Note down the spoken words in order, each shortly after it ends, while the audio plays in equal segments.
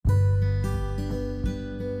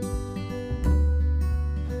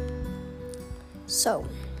So,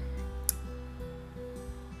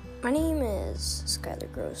 my name is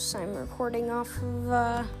Skylar Gross. I'm recording off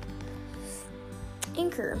of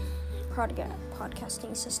Anchor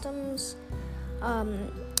podcasting systems.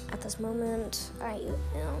 At this moment, I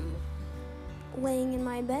am laying in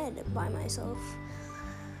my bed by myself.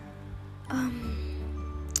 I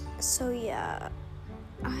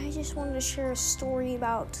just wanted to share a story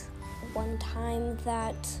about one time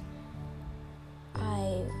that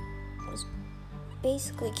I was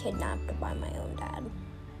basically kidnapped by my own dad.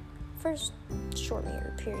 First short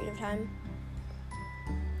period of time.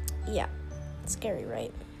 Yeah, scary,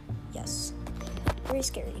 right? Yes, very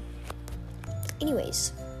scary.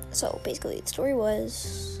 Anyways, so basically the story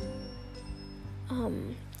was,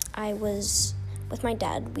 I was with my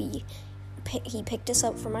dad. He picked us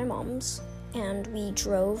up from my mom's, and we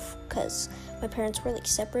drove, because my parents were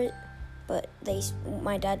separate, but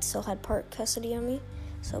my dad still had part custody on me.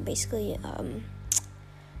 So basically,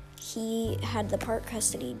 he had the part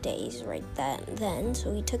custody days right then,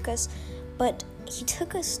 so he took us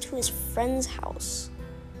to his friend's house.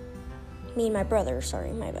 Me and my brother,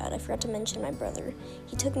 sorry, my bad, I forgot to mention my brother.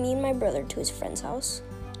 He took me and my brother to his friend's house,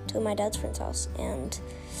 to my dad's friend's house, and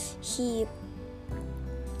he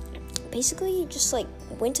basically just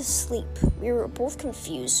went to sleep. We were both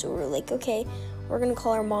confused, so we were like, okay, we're gonna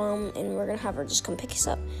call our mom and we're gonna have her just come pick us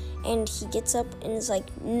up. And he gets up and is like,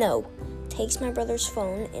 no, takes my brother's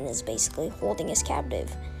phone and is basically holding us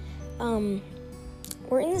captive.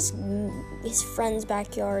 We're in his friend's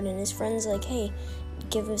backyard, and his friend's like, hey,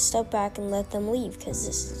 give his stuff back and let them leave, because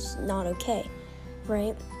this is not okay,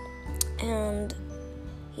 right? And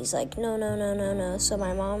he's like, no. So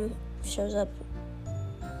my mom shows up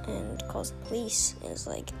and calls the police and is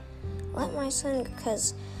like, let my son,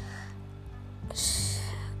 because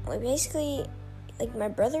basically my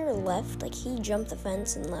brother left, he jumped the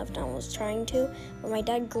fence and left, and I was trying to, but my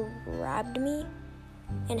dad grabbed me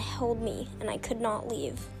and held me, and I could not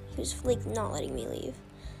leave. He was not letting me leave.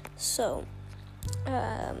 So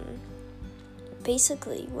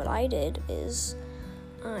basically what I did is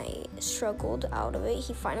I struggled out of it.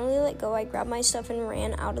 He finally let go. I grabbed my stuff and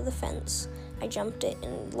ran out of the fence. I jumped it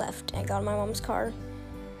and left. I got in my mom's car.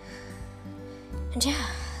 And yeah,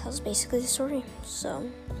 that was basically the story. So,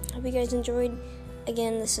 I hope you guys enjoyed.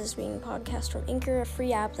 Again, this is being podcast from Anchor, a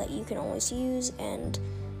free app that you can always use and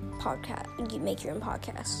you make your own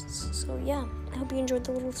podcasts. So yeah, I hope you enjoyed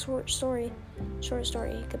the little short story.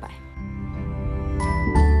 Goodbye.